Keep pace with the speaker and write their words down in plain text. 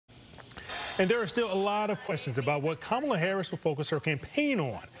And there are still a lot of questions about what Kamala Harris will focus her campaign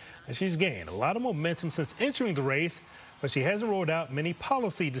on. And she's gained a lot of momentum since entering the race, but she hasn't rolled out many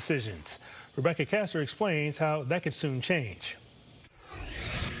policy decisions. Rebecca Castor explains how that could soon change.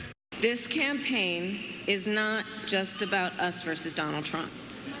 This campaign is not just about us versus Donald Trump.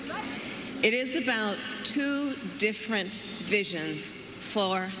 It is about two different visions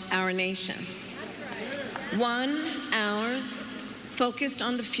for our nation. One, ours, focused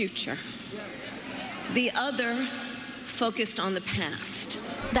on the future. The other, focused on the past.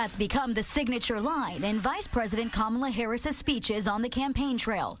 That's become the signature line in Vice President Kamala Harris's speeches on the campaign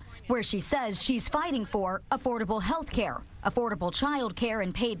trail, where she says she's fighting for affordable health care, affordable child care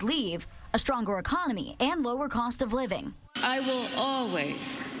and paid leave, a stronger economy, and lower cost of living. I will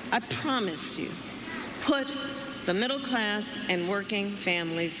always, I promise you, put the middle class and working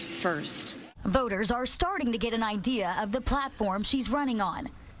families first. Voters are starting to get an idea of the platform she's running on.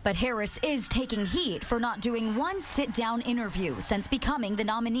 But Harris is taking heat for not doing one sit-down interview since becoming the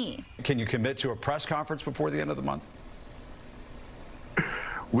nominee. Can you commit to a press conference before the end of the month?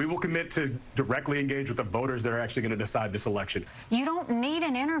 We will commit to directly engage with the voters that are actually going to decide this election. You don't need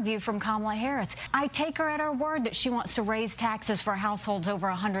an interview from Kamala Harris. I take her at her word that she wants to raise taxes for households over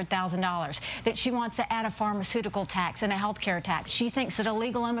 $100,000, that she wants to add a pharmaceutical tax and a health care tax. She thinks that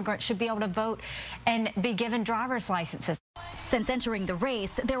illegal immigrants should be able to vote and be given driver's licenses. Since entering the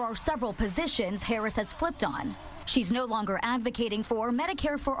race, there are several positions Harris has flipped on. She's no longer advocating for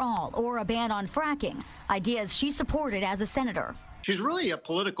Medicare for all or a ban on fracking, ideas she supported as a senator. She's really a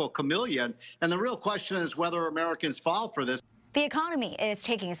political chameleon, and the real question is whether Americans fall for this. The economy is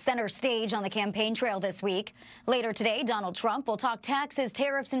taking center stage on the campaign trail this week. Later today, Donald Trump will talk taxes,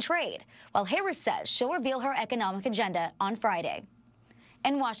 tariffs, and trade, while Harris says she'll reveal her economic agenda on Friday.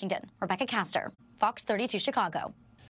 In Washington, Rebecca Castor, Fox 32 Chicago.